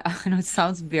smirk. Like I know it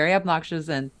sounds very obnoxious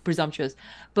and presumptuous,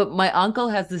 but my uncle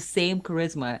has the same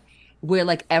charisma, where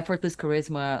like effortless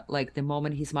charisma. Like the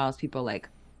moment he smiles, people like.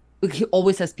 He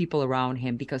always has people around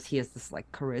him because he has this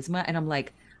like charisma, and I'm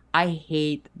like, I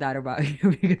hate that about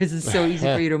you because it's so easy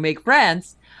for you to make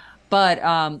friends. But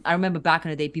I remember back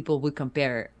in the day, people would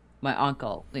compare my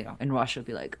uncle, in Russia,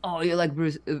 be like, oh, you're like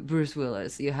Bruce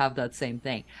Willis, you have that same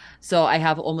thing. So I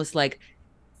have almost like,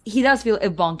 he does feel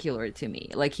avuncular to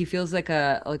me. Like he feels like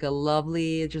a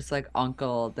lovely, just like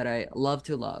uncle that I love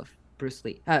to love. Bruce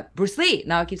Lee.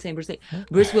 Now I keep saying Bruce Lee.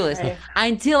 Bruce Willis.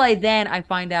 Until I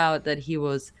find out that he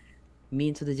was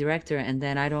mean to the director, and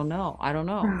then I don't know,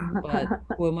 but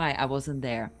who am I wasn't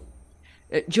there.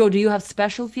 Joe, do you have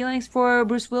special feelings for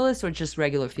Bruce Willis or just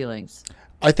regular feelings?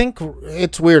 I think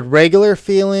it's weird. Regular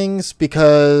feelings,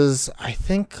 because I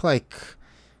think like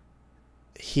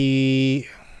he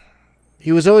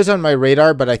was always on my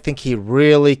radar, but I think he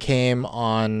really came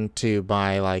on to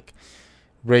my like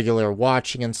regular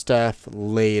watching and stuff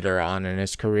later on in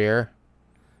his career,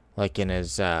 like in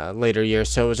his later years.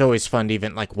 So it was always fun to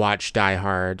even like watch Die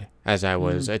Hard as I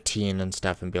was a teen and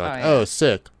stuff, and be like, oh,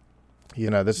 sick,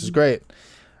 this is great.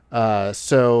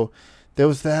 So there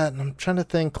was that, and I'm trying to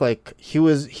think, like he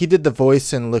did the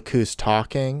voice in Look Who's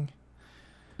Talking,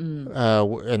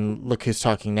 and Look Who's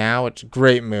Talking Now. It's a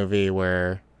great movie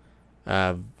where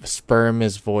sperm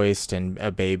is voiced and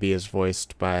a baby is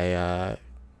voiced by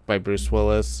Bruce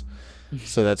Willis.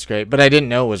 So that's great. But I didn't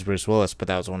know it was Bruce Willis, but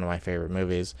that was one of my favorite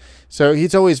movies. So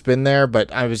he's always been there,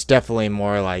 but I was definitely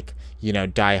more like,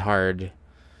 Die Hard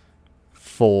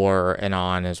 4 and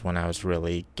on is when I was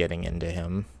really getting into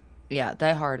him. Yeah,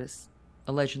 Die Hard is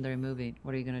a legendary movie.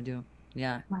 What are you going to do?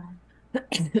 Yeah.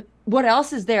 What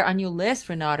else is there on your list,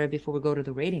 Renata, before we go to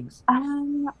the ratings?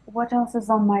 What else is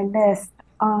on my list?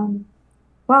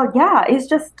 Well, yeah, it's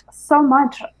just so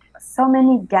much, so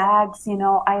many gags.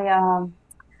 I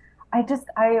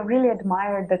really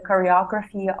admired the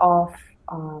choreography of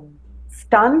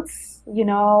stunts.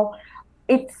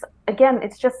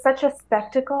 It's just such a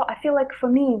spectacle. I feel like for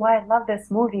me, why I love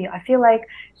this movie, I feel like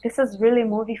this is really a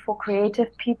movie for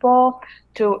creative people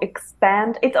to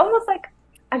expand. It's almost like,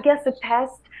 I guess, a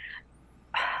test,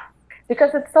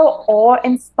 because it's so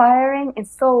awe-inspiring,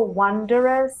 it's so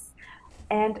wondrous.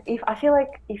 And I feel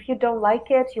like if you don't like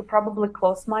it, you're probably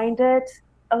close-minded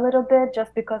a little bit,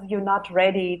 just because you're not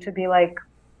ready to be like,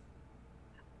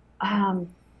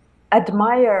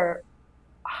 admire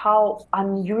how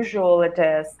unusual it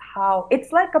is, how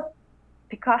it's like a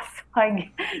Picasso, like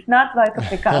not like a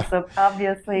Picasso,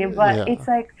 obviously, but it's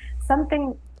like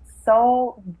something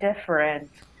so different.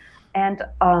 And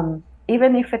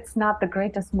even if it's not the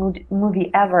greatest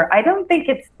movie ever, I don't think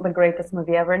it's the greatest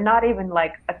movie ever, not even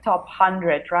like a top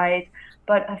 100, right?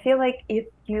 But I feel like if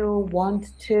you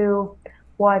want to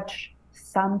watch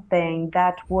something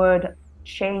that would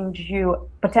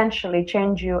potentially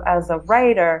change you as a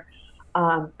writer,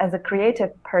 as a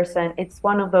creative person, it's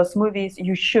one of those movies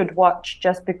you should watch,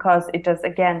 just because it does,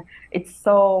 again, it's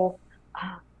so,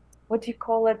 what do you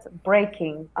call it?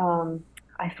 Breaking.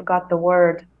 I forgot the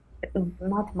word.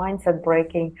 Not mindset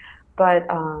breaking, but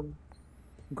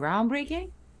groundbreaking?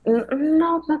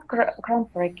 No, not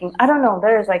groundbreaking. I don't know.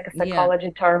 There's like a psychology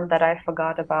term that I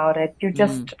forgot about it. You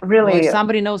just really. Well, if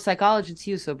somebody knows psychology, it's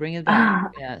you, so bring it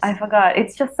back. Yes. I forgot.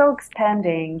 It's just so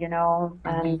expanding,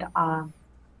 and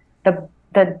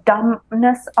the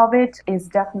dumbness of it is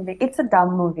definitely, it's a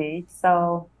dumb movie.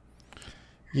 So.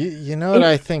 You know what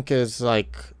I think is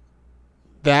like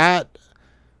that.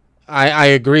 I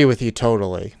agree with you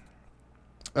totally.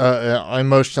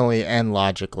 Emotionally and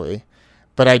logically,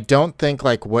 but I don't think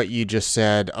like what you just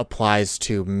said applies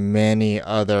to many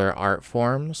other art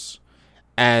forms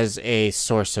as a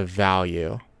source of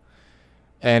value.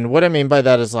 And what I mean by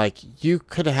that is like you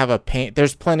could have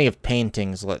there's plenty of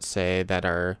paintings, let's say, that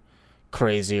are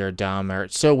crazy or dumb or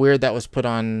it's so weird that was put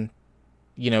on,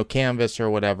 canvas or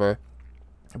whatever.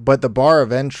 But the bar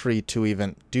of entry to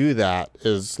even do that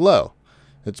is low.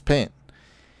 It's paint.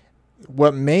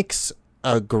 What makes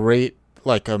a great,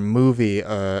 like a movie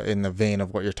in the vein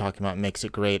of what you're talking about makes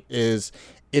it great is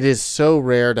it is so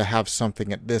rare to have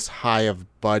something at this high of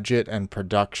budget and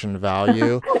production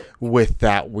value with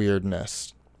that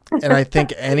weirdness. And I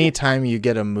think anytime you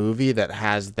get a movie that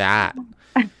has that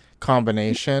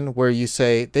combination where you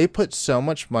say they put so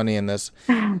much money in this,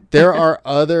 there are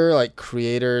other like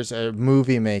creators,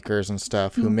 movie makers and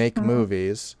stuff who make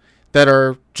movies that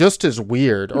are just as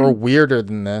weird or weirder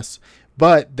than this,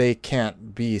 but they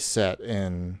can't be set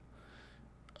in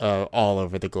all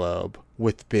over the globe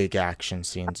with big action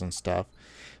scenes and stuff.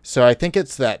 So I think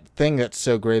it's that thing that's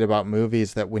so great about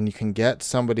movies, that when you can get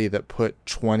somebody that put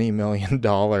 $20 million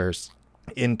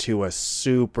into a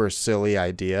super silly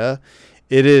idea,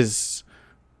 it is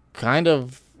kind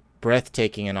of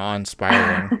breathtaking and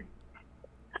awe-inspiring.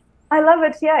 I love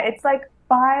it. Yeah, it's like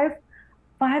five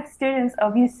students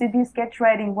of UCB Sketch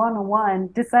Writing 101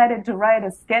 decided to write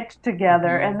a sketch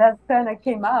together, and that kind of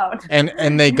came out.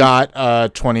 And they got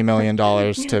 $20 million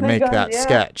to make that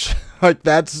sketch. Like,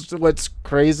 that's what's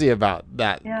crazy about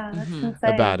that. Yeah, that's insane.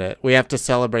 About it. We have to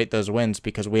celebrate those wins,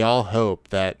 because we all hope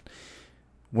that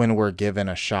when we're given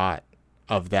a shot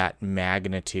of that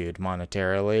magnitude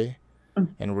monetarily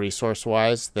and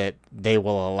resource-wise, that they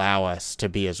will allow us to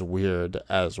be as weird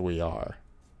as we are.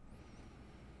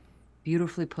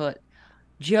 Beautifully put.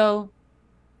 Joe,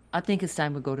 I think it's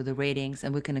time we go to the ratings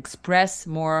and we can express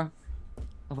more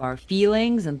of our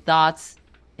feelings and thoughts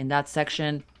in that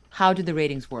section. How do the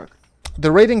ratings work?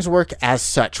 The ratings work as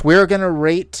such. We're going to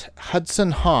rate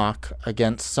Hudson Hawk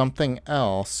against something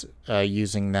else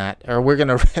using that. Or we're going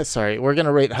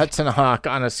to rate Hudson Hawk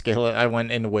on a scale. I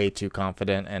went in way too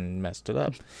confident and messed it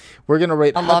up. We're going to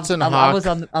rate Hudson Hawk. I was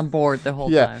on board the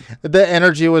whole time. The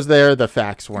energy was there. The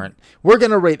facts weren't. We're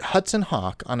going to rate Hudson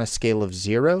Hawk on a scale of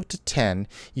 0 to 10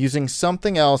 using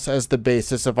something else as the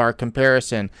basis of our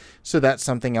comparison. So that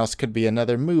something else could be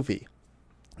another movie.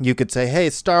 You could say,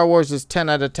 hey, Star Wars is 10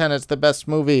 out of 10. It's the best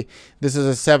movie. This is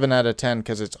a 7 out of 10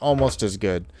 because it's almost as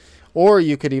good. Or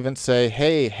you could even say,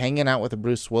 hey, hanging out with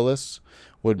Bruce Willis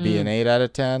would be an 8 out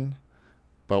of 10.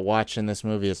 But watching this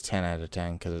movie is 10 out of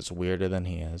 10 because it's weirder than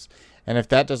he is. And if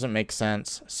that doesn't make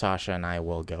sense, Sasha and I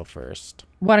will go first.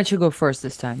 Why don't you go first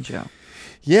this time, Joe?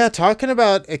 Yeah, talking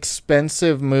about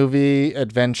expensive movie,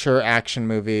 adventure, action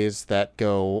movies that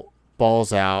go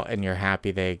balls out and you're happy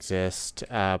they exist.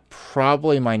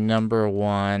 Probably my number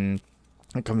one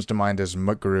that comes to mind is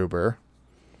MacGruber.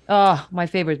 Oh, my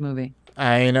favorite movie.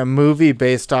 I mean, a movie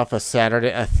based off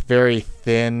a very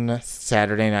thin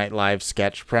Saturday Night Live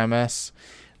sketch premise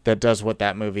that does what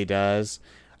that movie does.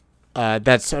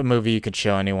 That's a movie you could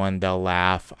show anyone, they'll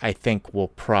laugh. I think we'll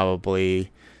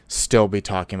probably still be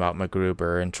talking about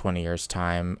MacGruber in 20 years'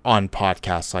 time on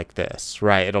podcasts like this,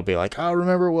 right? It'll be like, oh,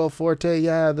 remember Will Forte?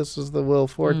 Yeah, this was the Will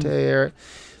Forte era.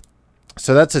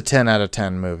 So that's a 10 out of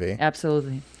 10 movie.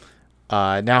 Absolutely.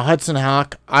 Now, Hudson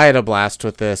Hawk, I had a blast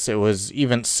with this. It was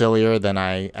even sillier than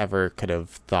I ever could have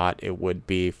thought it would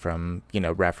be from,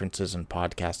 references and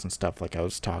podcasts and stuff like I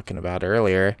was talking about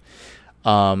earlier.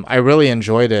 I really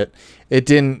enjoyed it. It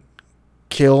didn't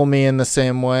kill me in the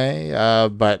same way,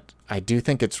 but I do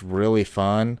think it's really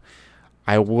fun.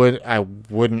 I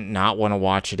wouldn't not want to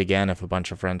watch it again if a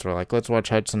bunch of friends were like, let's watch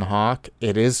Hudson Hawk.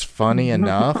 It is funny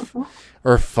enough,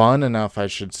 or fun enough, I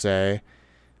should say,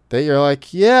 that you're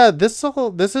like, yeah, this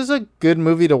is a good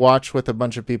movie to watch with a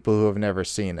bunch of people who have never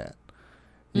seen it.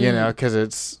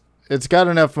 Because it's got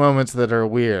enough moments that are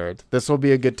weird. This will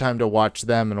be a good time to watch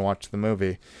them and watch the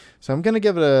movie. So I'm going to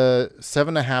give it a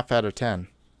 7.5 out of 10.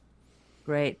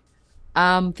 Great.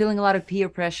 I'm feeling a lot of peer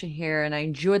pressure here, and I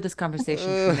enjoyed this conversation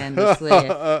tremendously.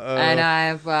 And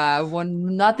I've want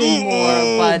nothing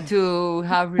more but to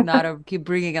have Renata keep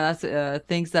bringing us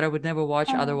things that I would never watch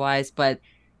otherwise. But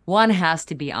one has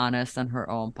to be honest on her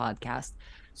own podcast.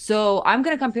 So I'm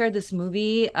going to compare this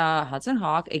movie, Hudson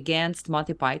Hawk, against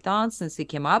Monty Python, since it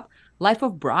came up, Life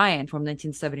of Brian from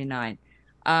 1979.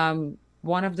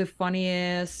 One of the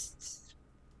funniest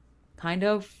kind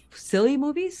of silly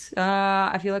movies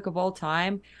I feel like of all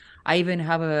time. I even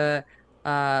have a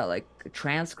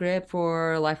transcript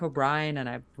for Life of Brian, and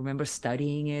I remember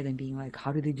studying it and being like,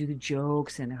 how do they do the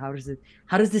jokes, and how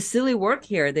does the silly work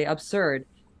here, the absurd.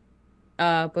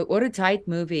 But what a tight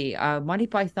movie. Monty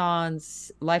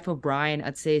Python's Life of Brian,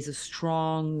 I'd say, is a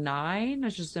strong 9. I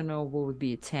just don't know what would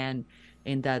be a 10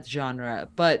 in that genre,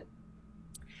 but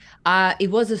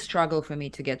it was a struggle for me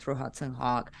to get through Hudson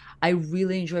Hawk. I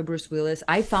really enjoy Bruce Willis.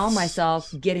 I found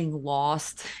myself getting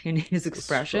lost in his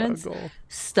expressions,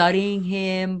 studying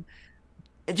him,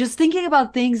 just thinking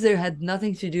about things that had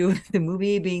nothing to do with the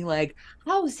movie, being like,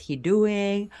 how's he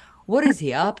doing? What is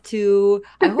he up to?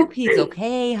 I hope he's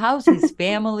okay. How's his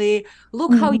family?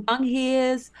 Look how young he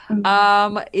is.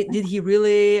 Did he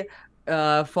really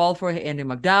fall for Andy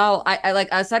McDowell?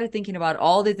 I started thinking about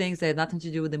all the things that had nothing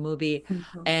to do with the movie.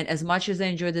 And as much as I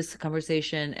enjoyed this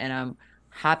conversation and I'm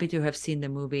happy to have seen the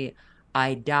movie,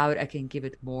 I doubt I can give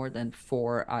it more than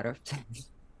 4 out of 10.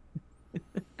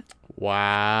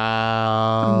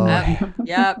 Wow.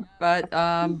 Yeah, but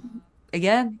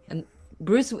again,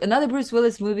 another Bruce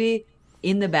Willis movie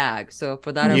in the bag. So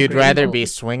for that, you'd rather be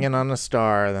swinging on a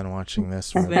star than watching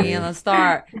this movie. Swinging on a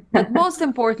star. But most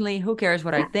importantly, who cares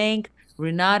what I think?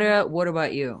 Renata, what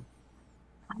about you?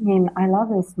 I mean, I love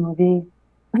this movie.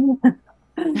 We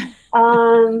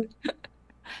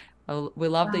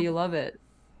love that you love it.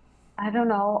 I don't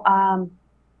know.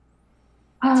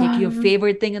 Take your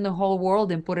favorite thing in the whole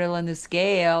world and put it on the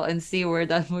scale and see where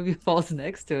that movie falls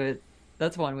next to it.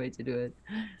 That's one way to do it.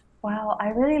 Well, I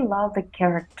really love the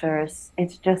characters.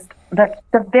 It's just the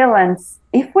villains.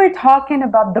 If we're talking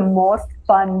about the most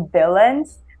fun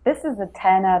villains, this is a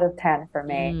 10 out of 10 for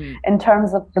me in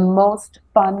terms of the most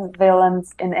fun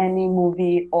villains in any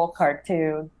movie or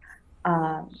cartoon.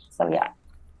 So yeah.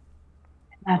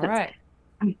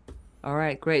 All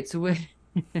right, great. So we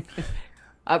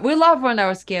love when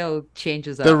our scale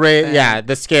changes up.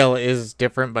 The scale is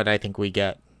different, but I think we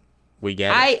get we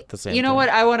get it at the same you know time. what?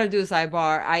 I want to do a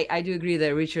sidebar. I do agree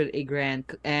that Richard E.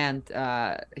 Grant and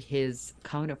his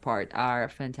counterpart are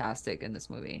fantastic in this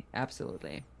movie.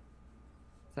 Absolutely.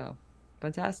 So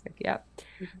fantastic. Yeah.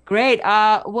 Great.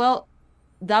 Well,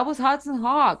 that was Hudson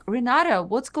Hawk. Renata,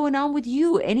 what's going on with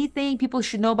you? Anything people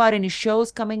should know about? Any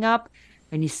shows coming up?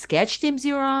 Any sketch teams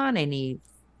you're on? Any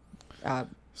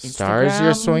Stars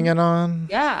you're Instagram? swinging on?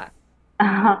 Yeah.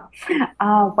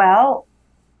 Well,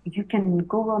 you can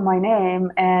Google my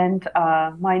name and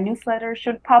my newsletter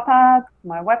should pop up,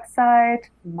 my website,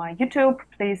 my YouTube.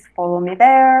 Please follow me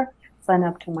there. Sign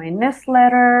up to my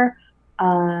newsletter.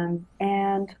 And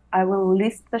I will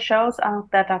list the shows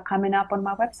that are coming up on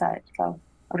my website. So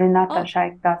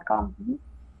renatashayk.com.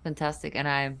 Fantastic. And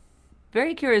I'm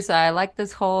very curious. I like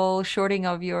this whole shorting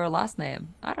of your last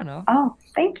name. I don't know. Oh,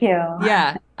 thank you.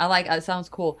 Yeah, I like it. Sounds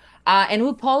cool. And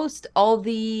we'll post all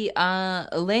the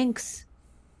links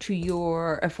to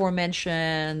your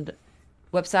aforementioned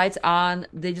websites on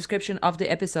the description of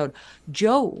the episode.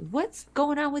 Joe, what's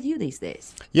going on with you these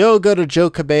days? Yo, go to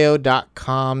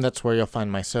joecabello.com. That's where you'll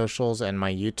find my socials and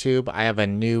my YouTube. I have a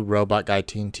new Robot Guy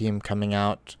Teen Team coming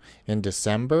out in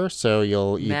December, so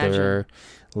you'll either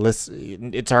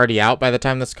listen. It's already out by the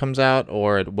time this comes out,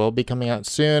 or it will be coming out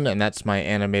soon, and that's my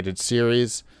animated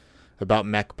series about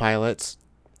mech pilots.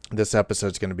 This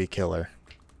episode's going to be killer.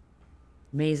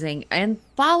 Amazing. And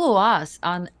follow us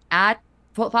on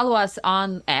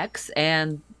X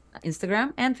and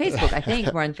Instagram and Facebook. I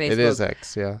think we're on Facebook. It is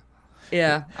X, yeah.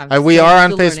 Yeah. We are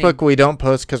on still Facebook. learning. We don't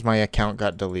post because my account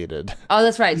got deleted. Oh,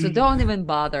 that's right. So don't even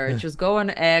bother. Just go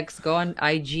on X, go on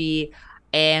IG,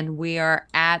 and we are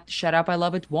at Shut Up I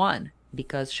Love It 1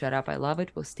 because Shut Up I Love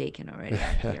It was taken already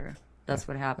out here. That's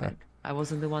what happened. I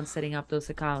wasn't the one setting up those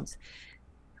accounts.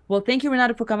 Well, thank you,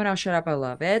 Renata, for coming on Shut Up I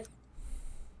Love It.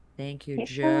 Thank you,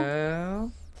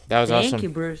 Joe. That was awesome. Thank you,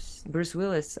 Bruce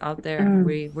Willis out there.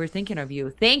 We're thinking of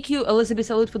you. Thank you, Elizabeth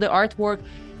Salute, for the artwork.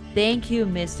 Thank you,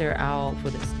 Mr. Owl, for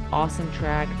this awesome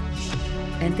track.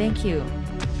 And thank you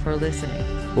for listening.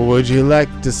 Would you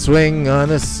like to swing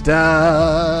on a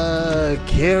star?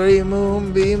 Carry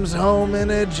moonbeams home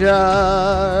in a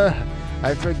jar.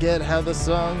 I forget how the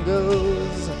song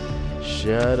goes.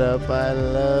 Shut up, I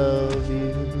love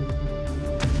you.